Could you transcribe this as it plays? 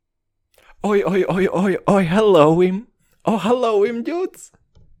אוי, אוי, אוי, אוי, אוי, הלואים. או, הלואים, דודס.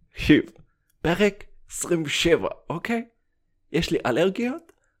 תקשיב, פרק 27, אוקיי? יש לי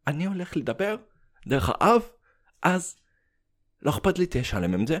אלרגיות, אני הולך לדבר דרך האב, אז לא אכפת לי, תהיה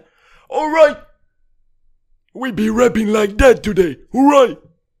שלם עם זה. Alright! We be rapping like that today, alright!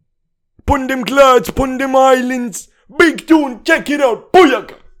 Pon them clouds, pon them islands, big tune, check it out,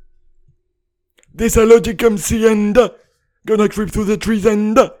 booyaka! This a logic MC and gonna creep through the trees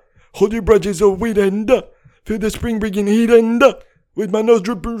and hold your branches of weed and feel the spring breaking heat and with my nose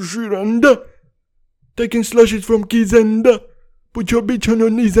dripping shit and taking slushes from keys and put your bitch on your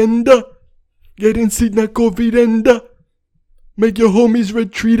knees and get inside na COVID and make your homies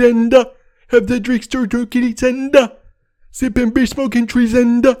retreat and have the drinks turn to kitties and sipping beer, smoking trees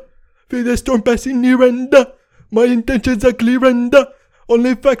and feel the storm passing near and my intentions are clear and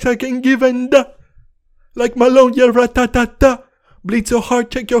only facts I can give and like Malone, yeah, ratatata. Bleed so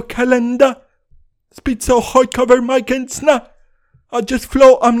hard, check your calendar. Speed so hard, cover mic and snap. I just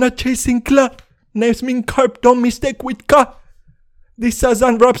flow, I'm not chasing claw. Names mean carp, don't mistake with car. This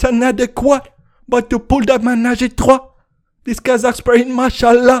Sazan raps inadequate, but to pull that manage à trois. This Kazakh spraying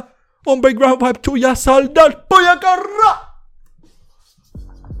mashallah. On background vibe to ya soldat. Boyakara!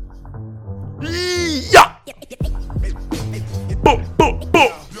 Yeah! Boom, boom,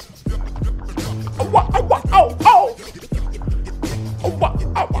 boom!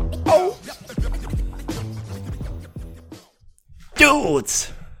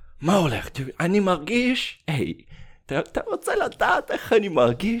 דודס, מה הולך? אני מרגיש, היי, אתה רוצה לדעת איך אני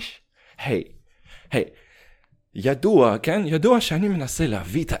מרגיש? היי, ידוע, כן? ידוע שאני מנסה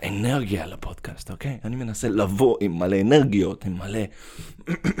להביא את האנרגיה לפודקאסט, אוקיי? אני מנסה לבוא עם מלא אנרגיות, עם מלא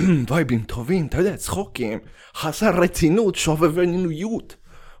וייבים טובים, אתה יודע, צחוקים, חסר רצינות, שובבניות,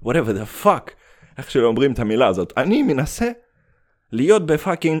 whatever the fuck, איך שלא אומרים את המילה הזאת. אני מנסה להיות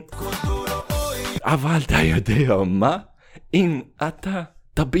בפאקינג, אבל אתה יודע מה? אם אתה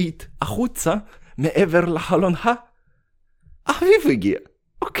תביט החוצה מעבר לחלון האביב הגיע,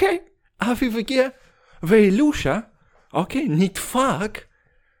 אוקיי? האביב הגיע ואילושה, אוקיי? נדפק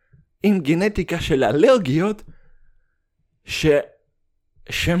עם גנטיקה של אלרגיות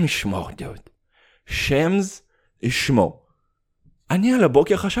שם ישמור, דוד. שמז ישמור. אני על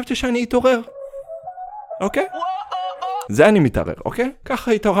הבוקר חשבתי שאני אתעורר, אוקיי? זה אני מתערר, אוקיי?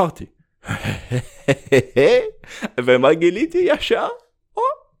 ככה התעוררתי. ומה גיליתי ישר?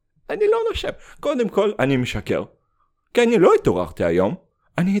 אני לא נושם. קודם כל, אני משקר. כי אני לא התעוררתי היום.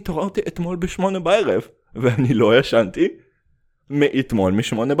 אני התעוררתי אתמול ב8 בערב. ואני לא ישנתי מאתמול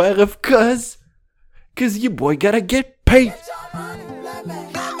מ8 בערב. Cause your boy gotta get paid.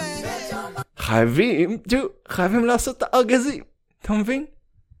 חייבים לעשות את הארגזים. אתה מבין?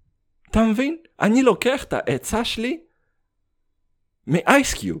 אתה מבין? אני לוקח את העצה שלי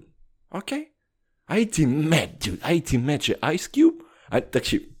מאייסקיוב. אוקיי? הייתי מת שאייסקיוב,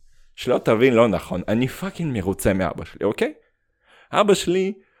 תקשיב, שלא תבין לא נכון, אני פאקינג מרוצה מאבא שלי, אוקיי? אבא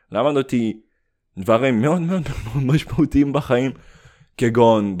שלי למד אותי דברים מאוד מאוד משמעותיים בחיים,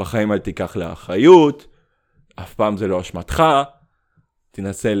 כגון בחיים אל תיקח לאחריות, אף פעם זה לא אשמתך,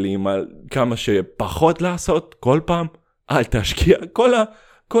 תנסה לי כמה שפחות לעשות כל פעם, אל תשקיע,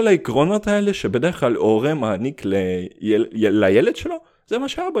 כל העקרונות האלה שבדרך כלל הורה מעניק לילד שלו, זה מה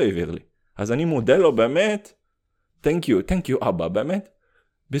שאבא העביר לי. אז אני מודה לו באמת, thank you אבא, באמת,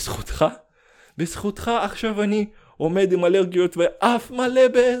 בזכותך עכשיו אני עומד עם אלרגיות ואף מלא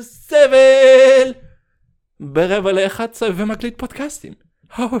בסבל, 12:45 ומקליט פודקאסטים,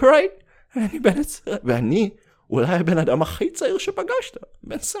 alright, ואני אולי הבן אדם הכי צעיר שפגשת,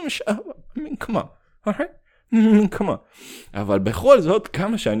 בן 27, כמה, אבל בכל זאת,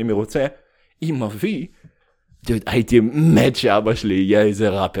 כמה שאני מרוצה עם אבי, הייתי מת שאבא שלי יהיה איזה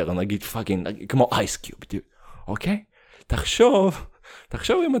ראפר, נגיד פאקינג, כמו אייסקיוב, אוקיי? תחשוב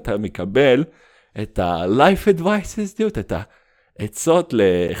אם אתה מקבל את ה-life advices, את העצות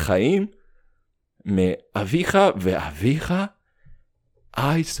לחיים, מאביך ואביך,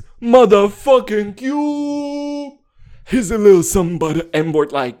 אייס motherfucking cube, he's a little somebody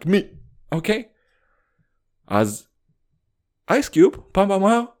M-word like me, אוקיי? אז אייסקיוב פעם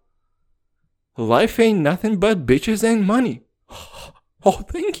אמר, life ain't nothing but bitches and money. Oh,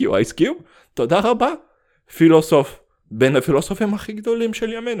 thank you, Ice Cube. תודה רבה. פילוסוף. בין הפילוסופים הכי גדולים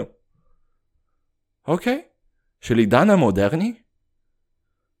של ימינו. אוקיי? של עידן המודרני.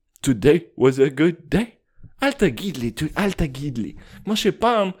 Today was a good day. אל תגיד לי. כמו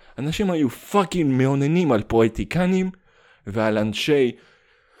שפעם אנשים היו פאקינג מעוננים על פואטיקנים ועל אנשי,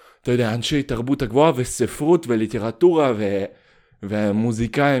 אתה יודע, אנשי תרבות הגבוהה וספרות וליטרטורה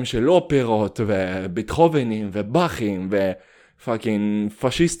ומוזיקאים של אופרות ובטהובנים ובאכים פאקינג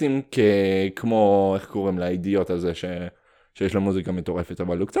פשיסטים כמו, איך קוראים לאידיוט הזה שיש לו מוזיקה מטורפת,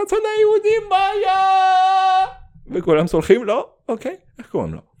 אבל הוא קצת שונא יהודים, בעיה! וכולם סולחים לו, אוקיי, איך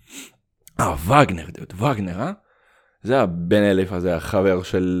קוראים לו? וגנר, דוד, וגנר, זה הבן אלף הזה, החבר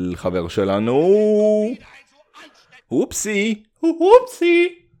של חבר שלנו. אופסי,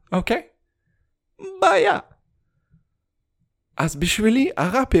 אוקיי? בעיה. אז בשבילי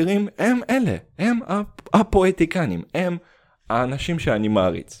הראפרים הם אלה, הם הפואטיקנים, הם האנשים שאני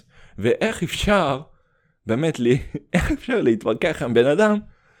מעריץ. ואיך אפשר, באמת איך אפשר להתווכח עם בן אדם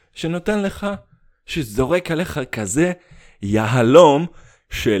שנותן לך, שזורק עליך כזה יהלום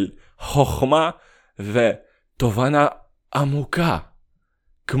של חוכמה ותובנה עמוקה,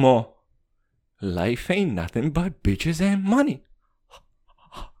 כמו life ain't nothing but bitches and money.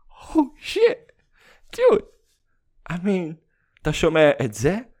 Oh shit, dude. I mean, אתה שומע את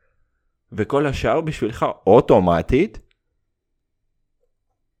זה, וכל השאר בשבילך אוטומטית.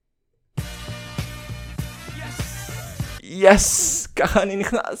 יס, ככה אני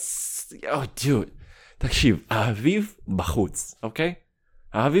נכנס. dude. תקשיב, האביב בחוץ, אוקיי?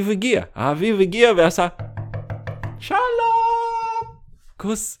 האביב הגיע ועשה שלום!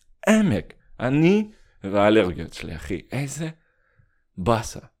 כוס עמק. אני והאלרגיות שלי, אחי. איזה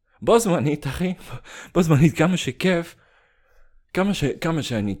בסה. בו זמנית, אחי. בו זמנית, כמה שכיף. כמה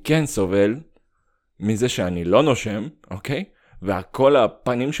שאני כן סובל מזה שאני לא נושם, אוקיי? וכל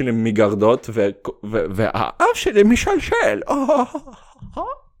הפנים שלי מגרדות והאף שלי משלשל.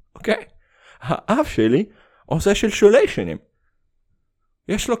 אוקיי? האף שלי עושה שלשוליישנים.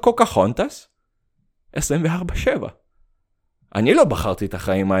 יש לו קוקחונטס 24/7. אני לא בחרתי את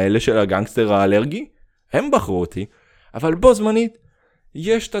החיים האלה של הגנגסטר האלרגי, הם בחרו אותי, אבל בו זמנית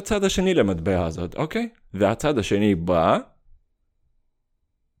יש את הצד השני למטבע הזאת, אוקיי? והצד השני בא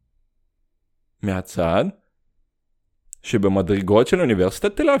מהצד שבמדרגות של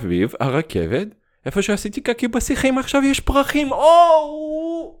אוניברסיטת תל אביב, הרכבת, איפה שעשיתי קקי בשיחים, עכשיו יש פרחים,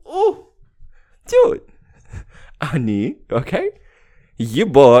 dude, אני, אוקיי?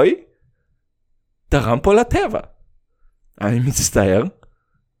 יבוי, תרם פה לטבע. אני מצטער,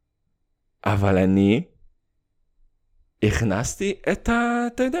 אבל אני הכנסתי אתה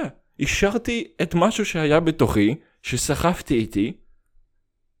יודע, השארתי את משהו שהיה בתוכי, שסחפתי איתי,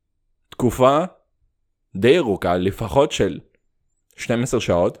 תקופה די ארוכה, לפחות של 12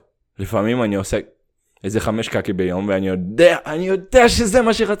 שעות, לפעמים אני עושה איזה 5 קקי ביום, ואני יודע שזה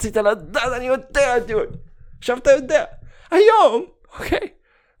מה שרצית לדעת, אני יודע, דיון. עכשיו אתה יודע, היום, אוקיי,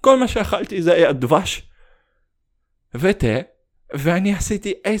 כל מה שאכלתי זה היה דבש ותה, ואני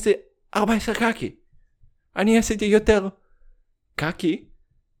עשיתי איזה 14 קקי. אני עשיתי יותר קקי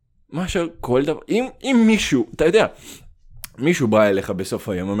מאשר כל דבר. אם מישהו, אתה יודע, מישהו בא אליך בסוף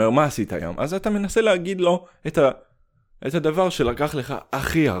היום, אומר, מה עשית היום? אז אתה מנסה להגיד לו את הדבר שלקח לך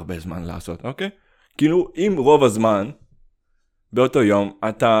הכי הרבה זמן לעשות, אוקיי? כאילו, אם רוב הזמן, באותו יום,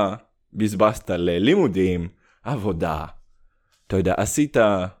 אתה בזבזת ללימודים, עבודה, אתה יודע, עשית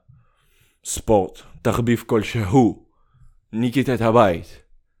ספורט, תחביב כלשהו, ניקית את הבית,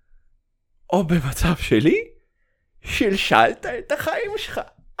 או במצב שלי, שלשלת את החיים שלך.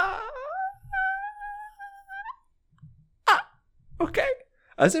 אוקיי?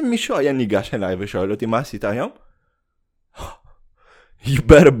 אז אם מישהו היה ניגש אליי ושואל אותי מה עשית היום? You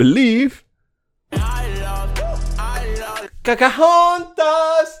better believe.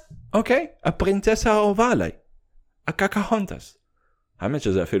 קקהונטס! אוקיי? הפרינצסה האהובה עליי. הקקהונטס. האמת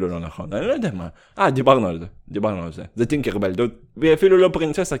שזה אפילו לא נכון. אני לא יודע מה. דיברנו על זה. זה טינקרבל, דוד. והיא אפילו לא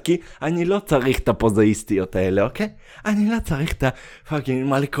פרינצסה, כי אני לא צריך את הפוזאיסטיות האלה, אוקיי? אני לא צריך את הפאקינג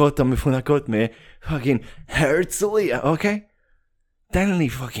מלכות המפונקות מפאקינג הרצליה, אוקיי? תן לי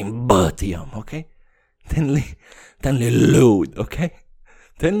פאקינג בוטיום, אוקיי? תן לי לוד, אוקיי?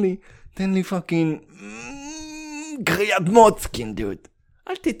 תן לי פאקינג גריעת מוצקין, דוד.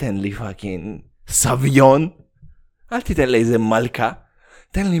 אל תיתן לי פאקינג סביון. אל תיתן לי איזה מלכה.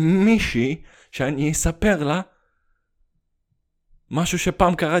 תן לי מישהי שאני אספר לה משהו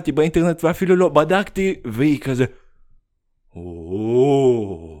שפעם קראתי באינטרנט ואפילו לא בדקתי, והיא כזה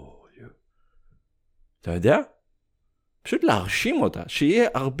אתה יודע? פשוט להרשים אותה, שיהיה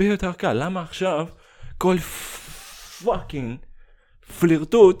הרבה יותר קל. למה עכשיו כל פאקינג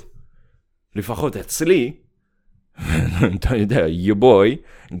פלירטוט, לפחות אצלי, אתה יודע, you boy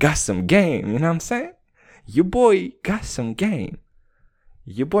got some game, you know what I'm saying? you boy got some game.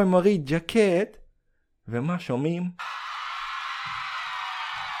 you boy מוריד ג'קט, ומה שומעים?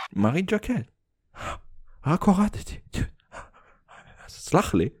 מוריד ג'קט. רק הורדתי.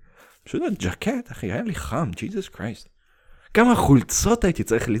 סלח לי, פשוט הג'קט, אחי, היה לי חם, Jesus Christ. כמה חולצות הייתי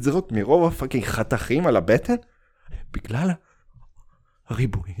צריך לזרוק מרוב הפאקינג חתכים על הבטן? בגלל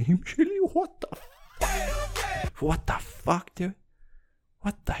הריבועים שלי? What the fuck, dude?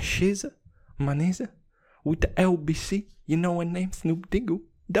 What the shiz? Money is it? With the LBC, you know what name? Snoop Diggle,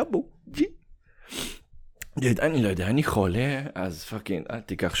 Double G. dude, אני לא יודע, אני חולה, אז פאקינג, אל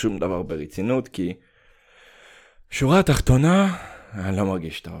תיקח שום דבר ברצינות, כי שורה התחתונה, אני לא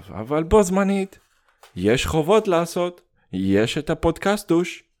מרגיש טוב, אבל בו זמנית, יש חובות לעשות, יש את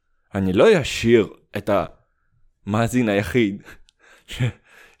הפודקאסטוש, אני לא ישיר את המאזין היחיד,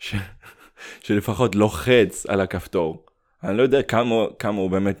 שלפחות לוחץ על הכפתור. אני לא יודע כמה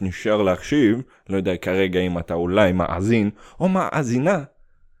הוא באמת נשאר להקשיב, לא יודע כרגע אם אתה אולי מאזין, או מאזינה,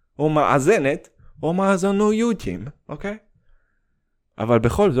 או מאזנת, או מאזנו יוטיוב, אוקיי? אבל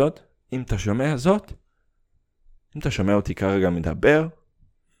בכל זאת, אם אתה שומע זאת, אם אתה שומע אותי כרגע מדבר,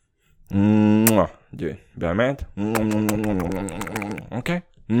 באמת, אוקיי?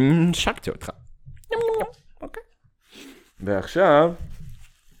 שקתי אותך. אוקיי? ועכשיו,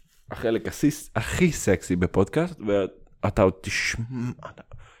 החלק הכי סקסי בפודקאסט, ואתה עוד תשמע,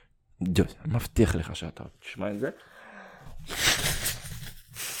 מבטיח לך שאתה עוד תשמע את זה.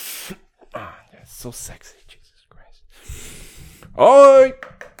 so sexy, Jesus Christ. אוי!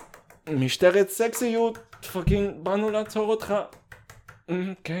 משטרת סקסיות, פאקינג, באנו לעצור אותך.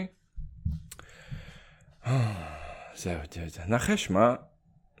 אוקיי. זהו,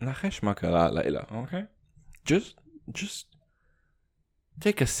 נחש מה קרה הלילה, אוקיי? Just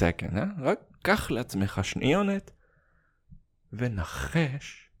take a second, רק קח לעצמך שניונת,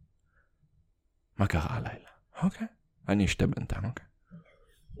 ונחש מה קרה הלילה, אוקיי? אני אשתה בינתיים, אוקיי?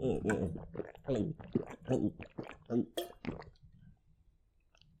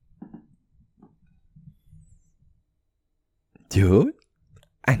 דוד,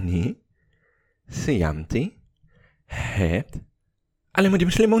 אני סיימתי את הלימודים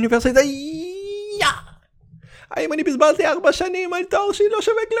שלי באוניברסיטה. האם אני בזבזתי 4 שנים על תואר שהיא לא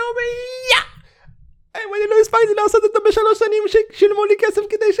שווה כלום? האם אני לא הספקתי לעשות את זה ב3 שנים ששילמו לי כסף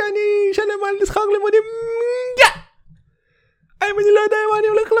כדי שאני אשלם על שכר לימודים? האם אני לא יודע מה אני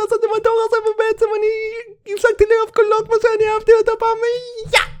הולך לעשות עם התואר הזה, ובעצם אני הפסקתי לאהוב קולנוע כמו שאני אהבתי אותו פעם?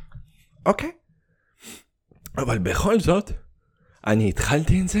 אוקיי. אבל בכל זאת, אני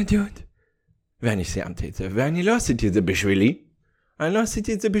התחלתי את זה, דוד, ואני סיימתי את זה, ואני לא עשיתי את זה בשבילי, אני לא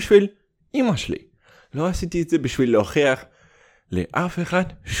עשיתי את זה בשביל אמא שלי, לא עשיתי את זה בשביל להוכיח לאף אחד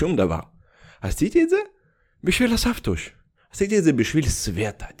שום דבר. עשיתי את זה בשביל הסבתוש, עשיתי את זה בשביל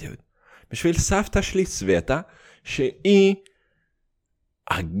סווטה, דוד, בשביל סבתא שלי סווטה, שהיא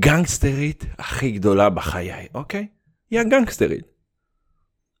הגנגסטרית הכי גדולה בחיי, אוקיי? היא הגנגסטרית.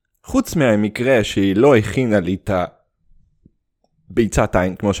 חוץ מהמקרה שהיא לא הכינה לי את ביצת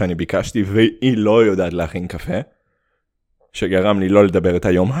עין כמו שאני ביקשתי, והיא לא יודעת להכין קפה, שגרם לי לא לדבר את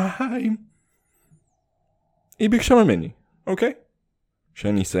היום, היא ביקשה ממני, אוקיי?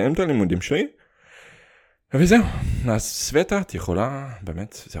 שאני אסיים את הלימודים שלי, וזהו. אז סווטה, את יכולה,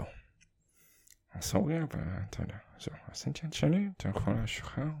 באמת, זהו. סורי, אבל אתה יודע, זהו. עשיתי את שלי, אתה יכול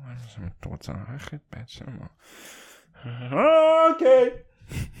לשחרר, אתה רוצה ללכת בעצם, אוקיי.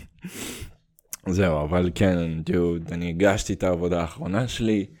 זהו, אבל כן, דוד, אני הגשתי את העבודה האחרונה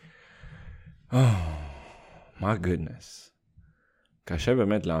שלי. my goodness. קשה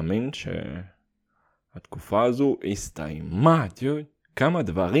באמת להאמין שהתקופה הזו הסתיימה, דוד. כמה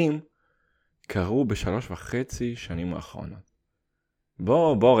דברים קרו ב3.5 שנים האחרונות.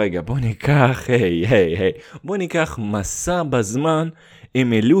 בוא רגע, בוא ניקח, בוא ניקח מסע בזמן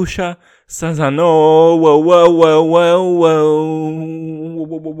עם אלושה סזנו, וואו וואו וואו וואו.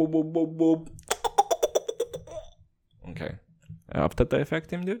 אוקיי. אהבת את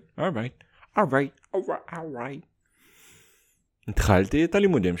האפקטים, דוד? alright. התחלתי את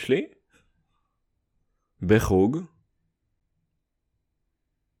הלימודים שלי בחוג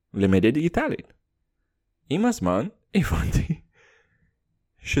למדיה דיגיטלית. עם הזמן הבנתי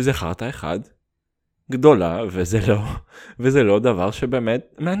שזה חרטה אחד גדולה, וזה לא דבר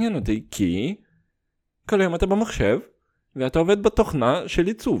שבאמת מעניין אותי, כי כל היום אתה במחשב ואתה עובד בתוכנה של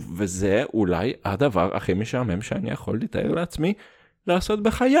עיצוב, וזה אולי הדבר הכי משעמם שאני יכול לתאר לעצמי לעשות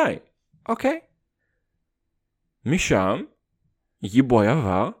בחיי, אוקיי? משם גיבוי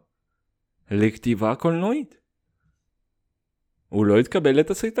עבר לכתיבה קולנועית. הוא לא התקבל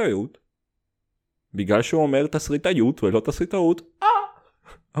לתסריטאיות, בגלל שהוא אומר תסריטאיות ולא תסריטאות,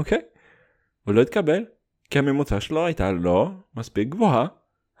 אוקיי? הוא לא התקבל, כי הממוצע שלו הייתה לא מספיק גבוהה,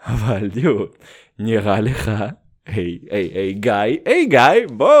 אבל דיוק, נראה לך, היי גיא,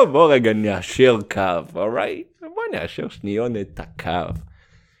 בוא רגע נאשר קו, alright? בוא נאשר שניון את הקו.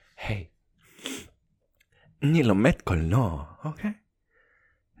 היי, אני לומד קולנוע, אוקיי?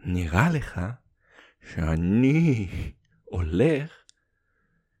 נראה לך שאני הולך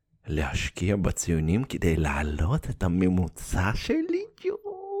להשקיע בציונים כדי להעלות את הממוצע שלי?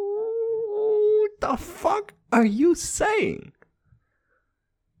 What the fuck are you saying?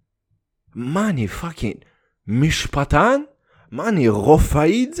 מה אני פאקינג משפטן? מה אני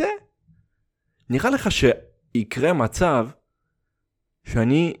רופאי את זה? נראה לך שיקרה מצב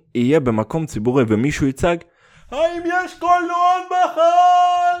שאני אהיה במקום ציבורי ומישהו יצג, האם יש קולנוע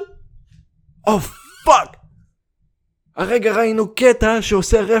בחול? פאק! הרגע ראינו קטע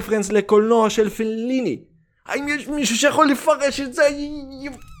שעושה רפרנס לקולנוע של פליני. האם יש מישהו שיכול לפרש את זה?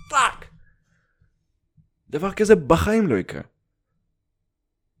 פאק! דבר כזה בחיים לא יקרה.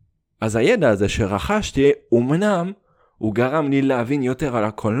 אז הידע הזה שרכשתי, אומנם הוא גרם לי להבין יותר על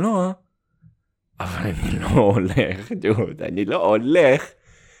הקולנוע, אבל אני לא הולך, אני לא הולך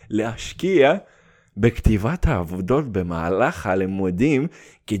להשקיע בכתיבת העבודות במהלך הלימודים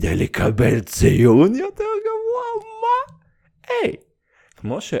כדי לקבל ציון יותר גבוה. מה? היי,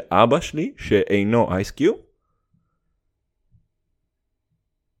 כמו שאבא שלי, שאינו אייסקיוב,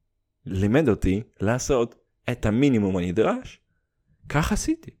 לימד אותי לעשות את המינימום הנדרש, כך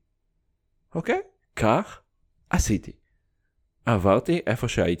עשיתי. אוקיי? כך עשיתי. עברתי איפה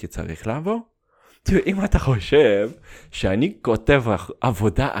שהייתי צריך לעבור. אם אתה חושב שאני כותב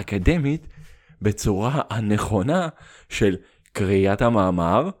עבודה אקדמית בצורה הנכונה של קריאת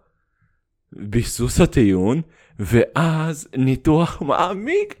המאמר, ביסוס הטיעון, ואז ניתוח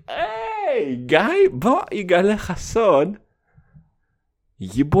מעמיק, היי, גיא, בוא יגלה לך סוד.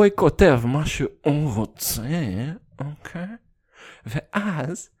 ייבוי כותב מה שהוא רוצה, אוקיי?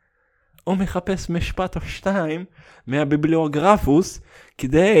 ואז הוא מחפש משפט או שתיים מהביבליוגרפוס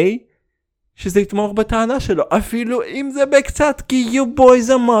כדי שזה יתמוך בטענה שלו, אפילו אם זה בקצת, כי you boys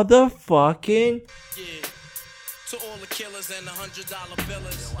are motherfucking.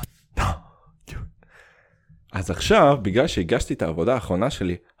 אז עכשיו, בגלל שהגשתי את העבודה האחרונה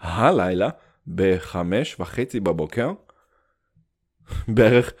שלי הלילה, ב5:30 בבוקר,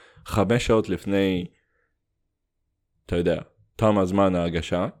 בערך 5 שעות לפני, אתה יודע, תם הזמן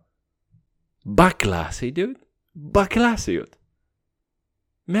ההגשה, בקלאסי, דוד, בקלאסיות.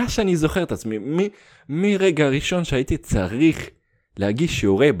 מאז שאני זוכר את עצמי, מרגע ראשון שהייתי צריך להגיש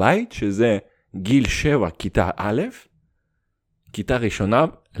שיעורי בית, שזה גיל 7, כיתה א', כיתה ראשונה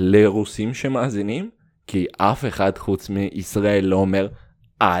לרוסים שמאזינים, כי אף אחד חוץ מישראל לא אומר,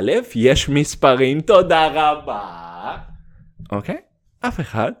 א', יש מספרים, תודה רבה. אוקיי? אף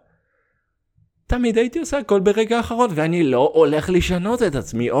אחד. תמיד הייתי עושה הכל ברגע האחרון, ואני לא הולך לשנות את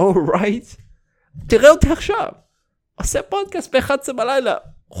עצמי, alright? תראה אותי עכשיו. עושה פודקאסט ב-11 בלילה.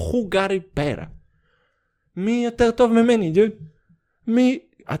 חוגרי פרה. מי יותר טוב ממני, דוד?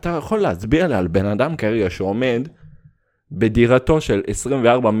 אתה יכול להצביע לי על בן אדם כרגע שעומד בדירתו של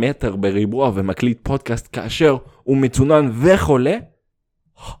 24 מטר בריבוע ומקליט פודקאסט כאשר הוא מצונן וחולה?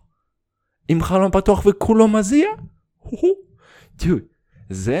 עם חלום פתוח וכולו מזיע? דוד,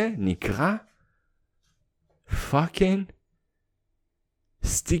 זה נקרא fucking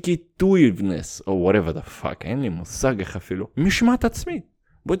sticky tuiveness, או whatever the fuck, אין לי מושג איך אפילו. משמעת עצמית.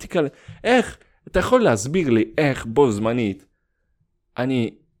 בוא תקרא, איך, אתה יכול להסביר לי איך בו זמנית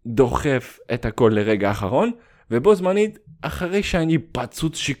אני דוחף את הכל לרגע האחרון, ובו זמנית, אחרי שאני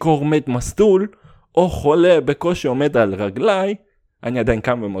פצוץ שיקור מת מסטול, או חולה בקושי עומד על רגליי, אני עדיין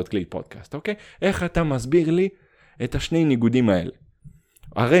קם ומאוד קליט פודקאסט, אוקיי? איך אתה מסביר לי את השני ניגודים האלה?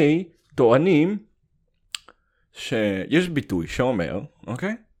 הרי טוענים שיש ביטוי שאומר,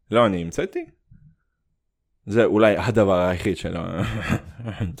 אוקיי? לא אני המצאתי? זה אולי הדבר היחיד שלו,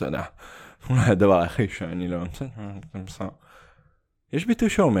 אתה יודע, אולי הדבר היחיד שאני לא המצאתי, יש ביטוי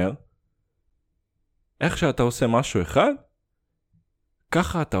שאומר, איך שאתה עושה משהו אחד,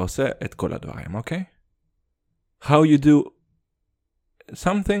 ככה אתה עושה את כל הדברים, אוקיי? How you do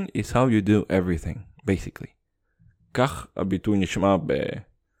something is how you do everything, basically. כך הביטוי נשמע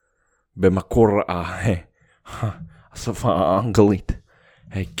במקור השפה האנגלית.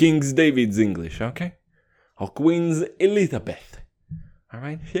 King's David's English, אוקיי? או Queen's Elizabeth.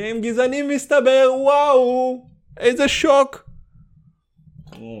 alright? שהם גזענים מסתבר, וואו! איזה שוק!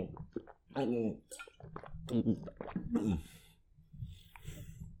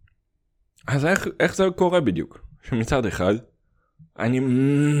 אז איך זה קורה בדיוק? שמצד אחד, אני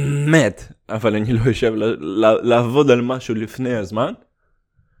מת, אבל אני לא יושב לעבוד על משהו לפני הזמן,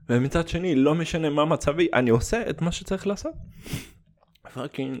 ומצד שני, לא משנה מה מצבי, אני עושה את מה שצריך לעשות.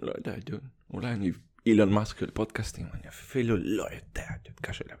 פאקינג, לא יודע, דוד, אולי אני אילון מאסק של פודקאסטים, אני אפילו לא יודע, דוד,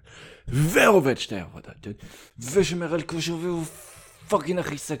 קשה לב. ועובד שתי עבודות, דוד, ושמר על כושר, והוא פאקינג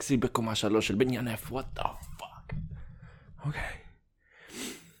הכי סקסי בקומה 3 של בניין F, what the fuck. אוקיי.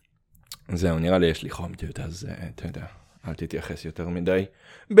 זהו, נראה לי יש לי חום, דוד, אז אתה יודע, אל תתייחס יותר מדי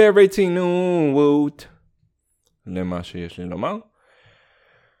ברצינות למה שיש לי לומר.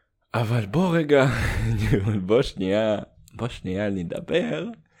 אבל בוא רגע, בוא שנייה נדבר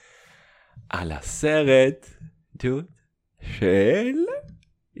על הסרט, דוד, של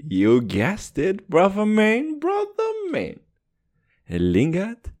You guessed it, brother man.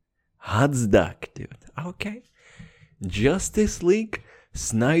 לינגת הצדק, דוד, אוקיי? Justice League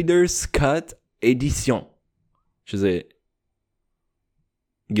Snyder's Cut Edition, שזה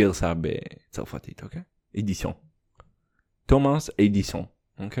גרסה בצרפתית, אוקיי? אדיסון. תומאס אדיסון,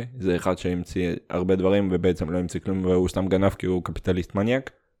 אוקיי? זה אחד שהמציא הרבה דברים ובעצם לא המציא כלום והוא סתם גנב כי הוא קפיטליסט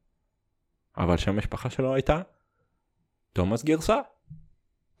מניאק. אבל שם המשפחה שלו הייתה תומאס גרסה.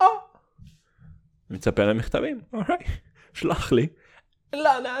 מצפה למכתבים, אוקיי? שלח לי.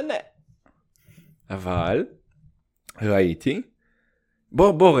 לא נענה. אבל ראיתי.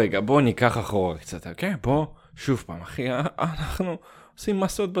 בוא ניקח אחורה קצת, אוקיי? בוא שוב פעם, אחי, אנחנו עושים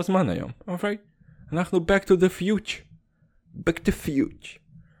מסעות בזמן היום, אוקיי? אנחנו back to the future.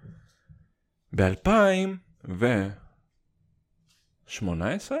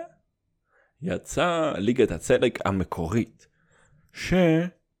 ב-2018 יצאה ליגת הצדק המקורית,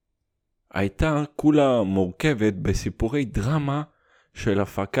 שהייתה כולה מורכבת בסיפורי דרמה של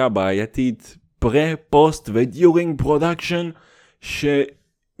הפקה בעייתית, פוסט ודיורינג פרודקשן,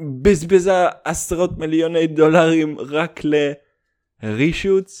 שבזבזה עשרות מיליוני דולרים רק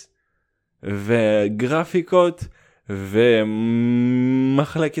לרישוץ וגרפיקות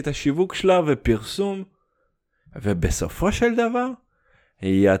ומחלקת השיווק שלה ופרסום, ובסופו של דבר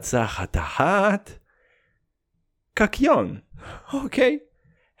יצא חתיכת קקיון. אוקיי,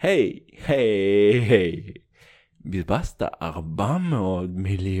 היי, בזבזת 400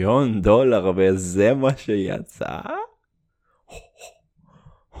 מיליון דולר וזה מה שיצא?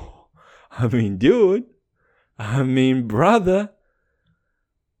 dude, brother,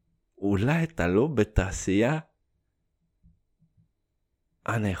 אולי אתה לא בתעשייה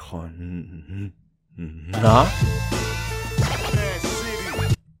הנכונה.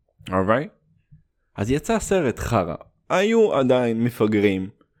 alright? אז יצא סרט חרה. היו עדיין מפגרים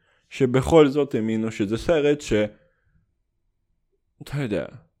שבכל זאת האמינו שזה סרט אתה יודע,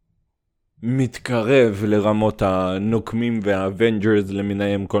 מתקרב לרמות הנוקמים והאבנג'רס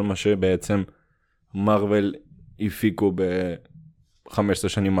למיניהם, כל מה שבעצם מרוול הפיקו ב-15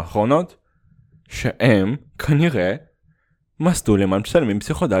 שנים האחרונות, שהם כנראה מסטו למען משלמים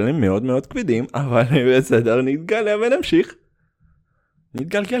פסיכודלים מאוד מאוד כבדים, אבל בסדר, נתגלה ונמשיך.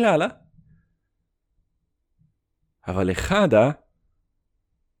 נתגלגל הלאה. אבל אחד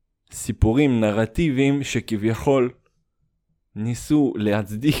הסיפורים נרטיביים שכביכול ניסו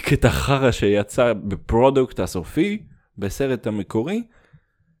להצדיק את החרא שיצא בפרודוקט הסופי, בסרט המקורי,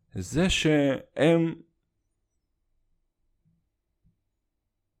 זה שהם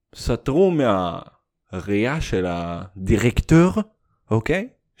סתרו מהראייה של הדירקטור, אוקיי?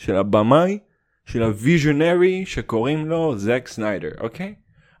 של הבמאי, של הוויז'נרי שקוראים לו זק סניידר, אוקיי?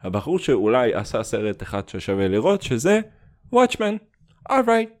 הבחור שאולי עשה סרט אחד ששווה לראות, שזה Watchmen.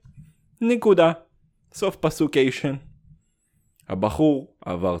 alright, נקודה. סוף פסוקיישן. הבחור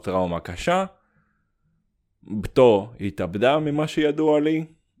עבר טראומה קשה, בתו התאבדה ממה שידוע לי,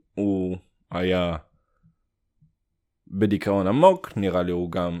 הוא היה בדיכאון עמוק, נראה לי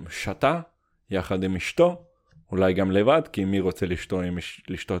הוא גם שתה יחד עם אשתו, אולי גם לבד, כי מי רוצה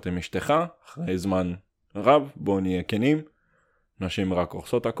לשתות עם אשתך, אחרי זמן רב, בואו נהיה כנים, נשים רק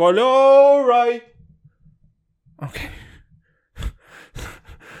עושות הכל, אורייט. אוקיי.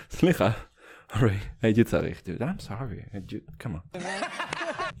 סליחה. הייתי צריך, dude, I'm sorry, come on.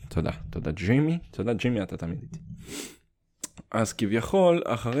 תודה ג'ימי, אתה תמיד איתי. אז כביכול,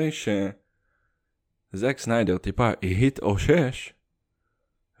 אחרי שזק סניידר טיפה התאושש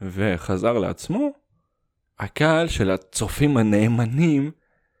וחזר לעצמו, הקהל של הצופים הנאמנים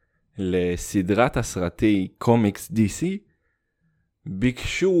לסדרת הסרטי קומיקס DC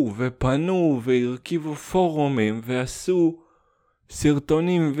ביקשו ופנו והרכיבו פורומים ועשו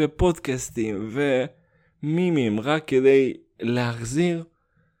סרטונים ופודקאסטים ומימים רק כדי להחזיר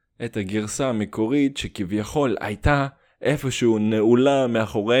את הגרסה המקורית שכביכול הייתה איפשהו נעולה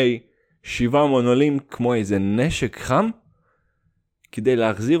מאחורי 7 מונולים כמו איזה נשק חם, כדי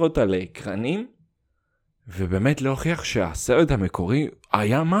להחזיר אותה לאקרנים ובאמת להוכיח שהסרט המקורי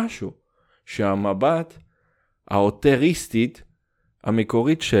היה משהו, שהמבט האוטריסטית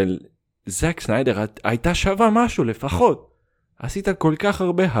המקורית של זק סניידר הייתה שווה משהו לפחות. עשית כל כך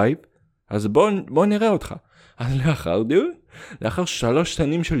הרבה הייפ, אז בוא נראה אותך. אז לאחר 3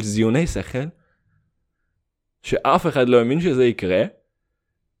 שנים של זיוני שכל, שאף אחד לא האמין שזה יקרה,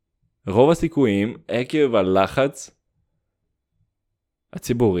 רוב הסיכויים, עקב הלחץ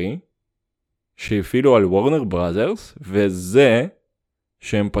הציבורי, שהפעילו על וורנר בראזרס, וזה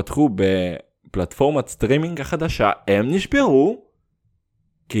שהם פתחו בפלטפורמת סטרימינג החדשה, הם נשברו,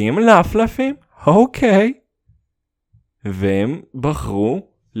 כי הם לפלפים, אוקיי. והם בחרו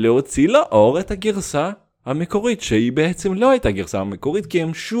להוציא לאור את הגרסה המקורית, שהיא בעצם לא הייתה גרסה המקורית, כי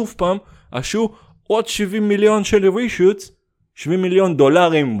הם שוב פעם עשו עוד 70 מיליון של רישוטס, 70 מיליון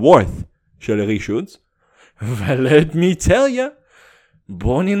דולרים worth של רישוטס, ולת מי תליה,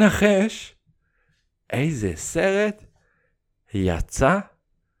 בוא ננחש איזה סרט יצא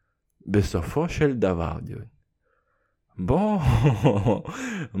בסופו של דבר, דוד.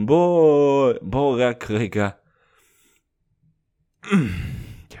 בוא רק רגע.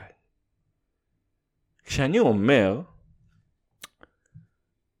 כשאני אומר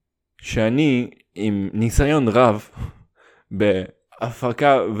שאני עם ניסיון רב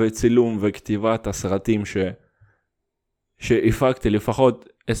בהפקה וצילום וכתיבת הסרטים שהפקתי לפחות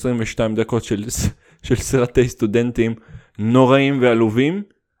 22 דקות של סרטי סטודנטים נוראים ועלובים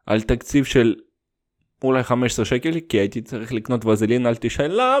על תקציב של אולי 15 שקל, כי הייתי צריך לקנות וזלין, אל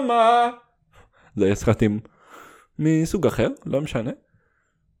תשאל למה. זה היה סרטים מסוג אחר, לא משנה.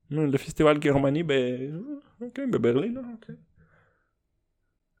 לפסטיבל גרמני בברלין.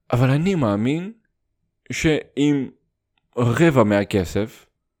 אבל אני מאמין שעם רבע מהכסף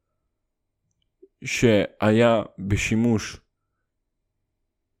שהיה בשימוש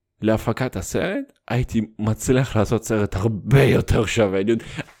להפקת הסרט, הייתי מצליח לעשות סרט הרבה יותר שווה.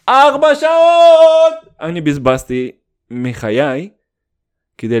 4 שעות! אני בזבזתי מחיי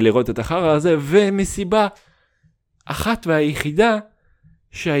כדי לראות את החרא הזה, ומסיבה אחת והיחידה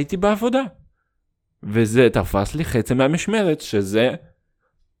שהייתי בעבודה. וזה תפס לי חצי מהמשמרת, שזה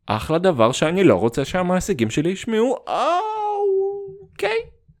אחלה דבר שאני לא רוצה שהמעסיקים שלי ישמעו. אוקיי.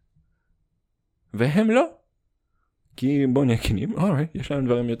 והם לא. כי בוא נקים, יש להם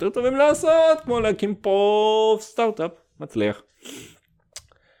דברים יותר טובים לעשות, כמו להקים פה סטארט-אפ, מצליח.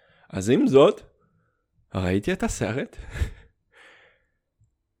 אז עם זאת, ראיתי את הסרט.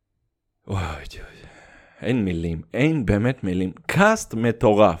 וואי, אין מילים, אין באמת מילים. קאסט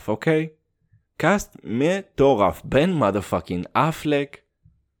מטורף, אוקיי? קאסט מטורף. בן מודפאקינג אפלק,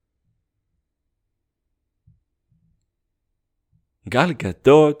 גל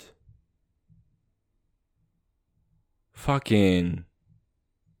גדות, פאקינג,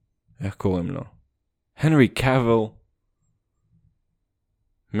 איך קוראים לו? הנרי קאבל.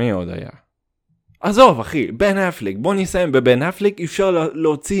 מי עוד היה? עזוב אחי, בן אפלק. בוא נסיים בבן אפלק. אפשר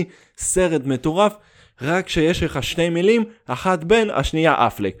להוציא סרט מטורף רק שיש לך 2 מילים, אחת בן, השנייה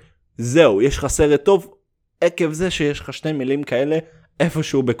אפלק. זהו, יש לך סרט טוב עקב זה שיש לך 2 מילים כאלה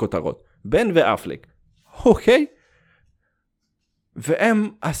איפשהו בכותרות. בן ואפלק. אוקיי? והם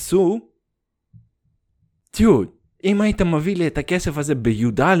עשו, טיוד, אם היית מביא לי את הכסף הזה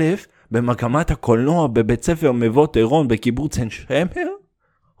בי"א, במגמת הקולנוע בבית ספר מבוא תירון בקיבוץ עין שמר,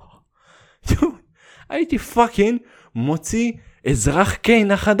 הייתי פאקינג מוציא אזרח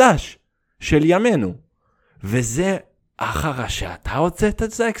קיין החדש של ימינו. וזה אחר שאתה הוצאת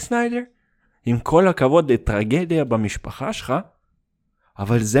את זאק סניידר, עם כל הכבוד לטרגדיה במשפחה שלך,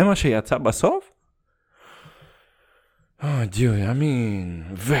 אבל זה מה שיצא בסוף? ימין.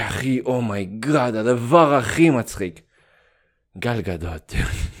 והכי, אומייגאד, הדבר הכי מצחיק, גל גדות.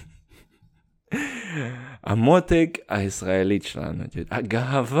 המותק הישראלית שלנו,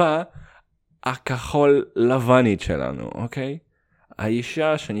 הגאווה הכחול לבנית שלנו, אוקיי?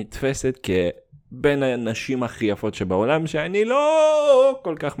 האישה שנתפסת כבין הנשים הכי יפות שבעולם, שאני לא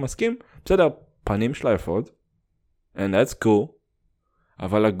כל כך מסכים. בסדר, פנים שלה יפות, and that's cool,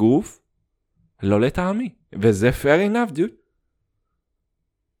 אבל הגוף לא לטעמי, וזה fair enough, dude.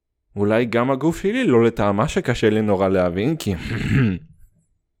 אולי גם הגוף שלי לא לטעמה, שקשה לי נורא להבין, כי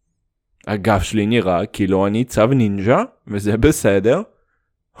הגף שלי נראה כאילו אני צו נינג'ה, וזה בסדר.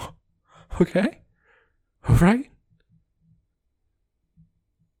 אוקיי? אולי?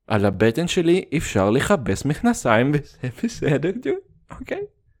 על הבטן שלי אפשר לחבס מכנסיים, וזה בסדר, dude. אוקיי?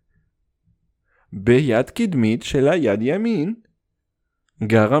 ביד קדמית של היד ימין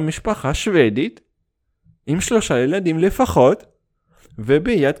גרה משפחה שוודית עם 3 ילדים לפחות,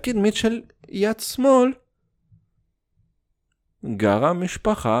 וביד קדמית של יד שמאל גרה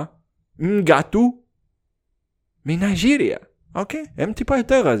משפחה מגטו מניג'יריה. אוקיי? הם טיפה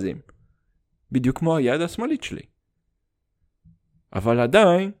יותר רזים, בדיוק כמו היד השמאלית שלי, אבל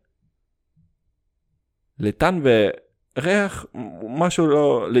עדיין לטן וריח משהו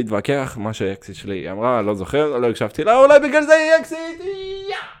לא להתווכח. מה שהאקסיט שלי אמרה, לא זוכר, לא הקשבתי לה, אולי בגלל זה היא אקסיט.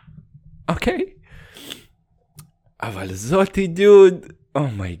 אוקיי? אבל זאתי דוד,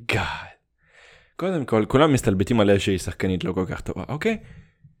 אומייגאד. קודם כל, כולם מסתלבטים עליה שהיא שחקנית לא כל כך טובה, אוקיי?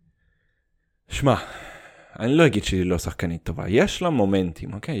 שמע, אני לא אגיד שהיא לא שחקנית טובה. יש לה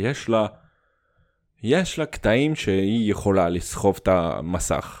מומנטים, אוקיי? יש לה קטעים שהיא יכולה לסחוב את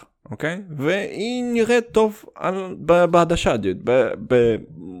המסך, אוקיי? והיא נראית טוב בעדשה, דיוד.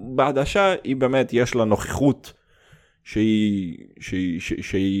 בעדשה היא באמת, יש לה נוכחות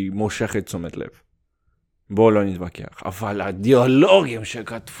שהיא מושכת תשומת לב. בואו לא נתווכח. אבל הדיאלוגים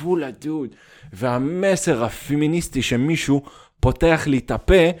שכתבו לדוד, והמסר הפמיניסטי שמישהו פותח לי את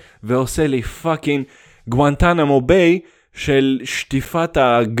הפה, ועושה לי פאקינג גואנטנמו ביי, של שטיפת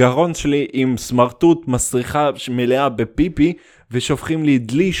הגרון שלי עם סמרטוט מסריחה מלאה בפיפי, ושופכים לי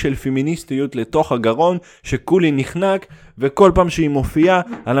דלי של פמיניסטיות לתוך הגרון, שכולי נחנק, וכל פעם שהיא מופיעה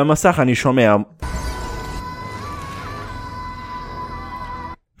על המסך אני שומע.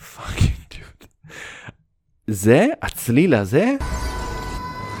 פאקינג דיוד. זה, הצליל הזה,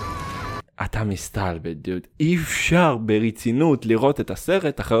 אתה מסתלבט דיוד. אי אפשר ברצינות לראות את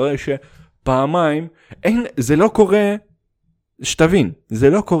הסרט אחרי שפעמיים, זה לא קורה, שתבין, זה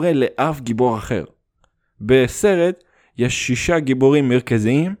לא קורה לאף גיבור אחר. בסרט יש 6 גיבורים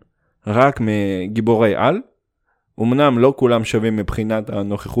מרכזיים, רק מגיבורי על. אמנם לא כולם שווים מבחינת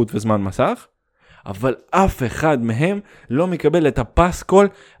הנוכחות וזמן מסך, אבל אף אחד מהם לא מקבל את הפסקול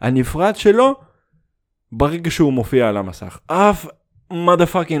הנפרד שלו ברגע שהוא מופיע על המסך. אף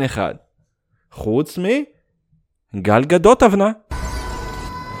מדפקין אחד. חוץ גל גדות אבנה.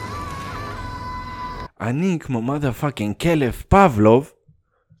 אני כמו מדפקין כלב פבלוב,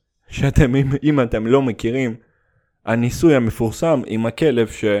 שאתם, אם אתם לא מכירים, הניסוי המפורסם עם הכלב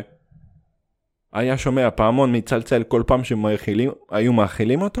שהיה שומע פעמון מצלצל כל פעם שהיו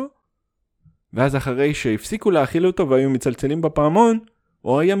מאכילים אותו, ואז אחרי שהפסיקו להאכיל אותו והיו מצלצלים בפעמון,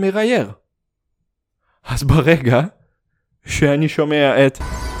 הוא היה מרייר. אז ברגע שאני שומע את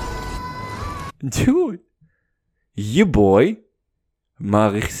דוד, יבוי,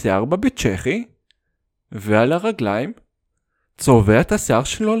 מעריך שיער בבית צ'כי, ועל הרגליים, צובע את השיער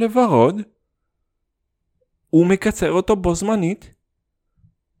שלו לוורוד, הוא מקצר אותו בו זמנית,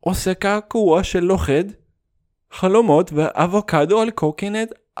 עושה קעקוע של לוחד, חלומות ואבוקדו על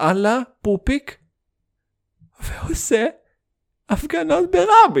קוקינט על הפופיק, ועושה הפגנות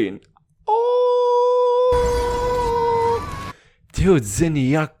ברבין. דיוד, זה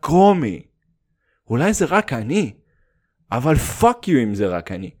נהיה קומי. אולי זה רק אני, אבל פאק יו אם זה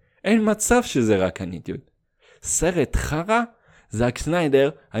רק אני. אין מצב שזה רק אני, דיוד. סרט חרה, זאק סניידר,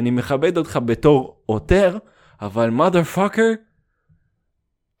 אני מכבד אותך בתור עותר, אבל motherfucker,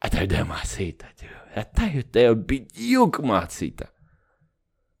 אתה יודע מה עשית, דיוד. אתה יודע בדיוק מה עשית.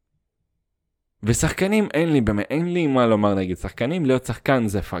 ושחקנים, אין לי מה לומר נגד שחקנים, להיות שחקן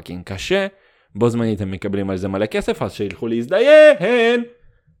זה פאקינג קשה, בו זמנית הם מקבלים על זה מלא כסף, אז שילכו להזדיין.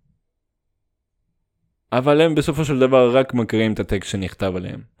 אבל הם בסופו של דבר רק מקריאים את הטקסט שנכתב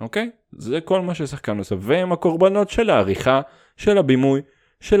עליהם, אוקיי? זה כל מה ששחקן עושה, והם הקורבנות של העריכה, של הבימוי,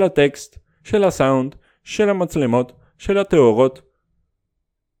 של הטקסט, של הסאונד, של המצלמות, של התיאורות.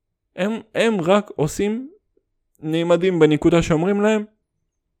 הם רק עושים נעמדים בנקודה שאומרים להם,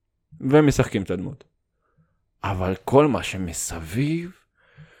 והם משחקים את הדמות. אבל כל מה שמסביב,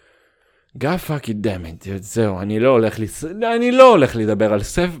 God fucking damn it, זהו, אני לא הולך לדבר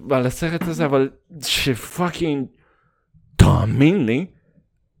על הסרט הזה, אבל שפאקינג, תאמין לי,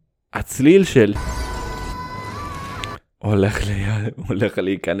 הצליל של הולך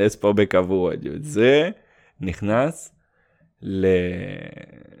להיכנס פה בקבוע, זה נכנס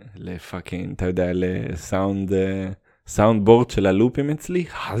לפאקינג, אתה יודע, לסאונד בורד של הלופים אצלי,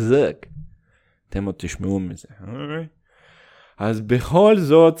 חזק. אתם עוד תשמעו מזה. אז בכל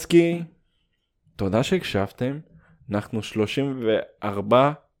זאת, סקי, תודה שהקשבתם. אנחנו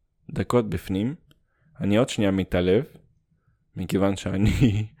 34 דקות בפנים. אני עוד שנייה מתעלב, מכיוון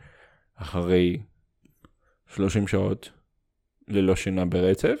שאני אחרי 30 שעות ללא שינה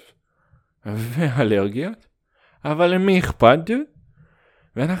ברצף, ואלרגיות. אבל למי אכפת?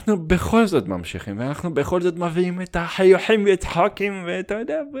 ואנחנו בכל זאת ממשיכים, ואנחנו בכל זאת מביאים את החיוכים והצחוקים, ואתה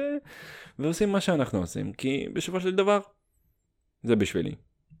יודע, ועושים מה שאנחנו עושים. כי בסופו של דבר, זה בשבילי.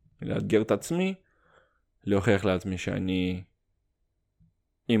 לאתגר את עצמי, להוכיח לעצמי שאני,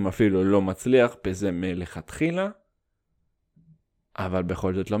 אם אפילו לא מצליח, בזה מלכתחילה, אבל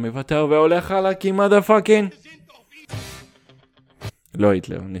בכל זאת לא מוותר והולך הלאה, כי מדפאקינג. לא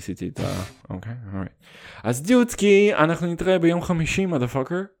היטלר, ניסיתי את אוקיי, אוקיי. אז דיוצקי, אנחנו נתראה ביום חמישי,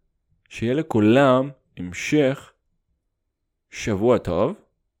 מדפאקר. שיהיה לכולם המשך שבוע טוב.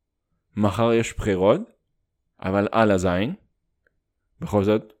 מחר יש בחירות, אבל על הזין. בכל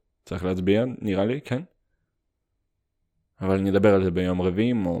זאת, צריך להצביע, נראה לי, כן? אבל נדבר על זה ביום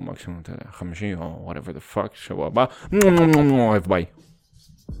רביעי, או מקסימום, אתה יודע, חמישי, או whatever the fuck, שבוע הבא. אוהב, ביי.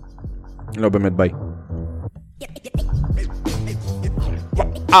 לא באמת ביי.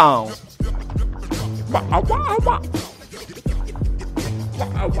 וואו. וואו, וואו, וואו.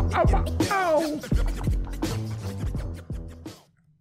 וואו, וואו, וואו.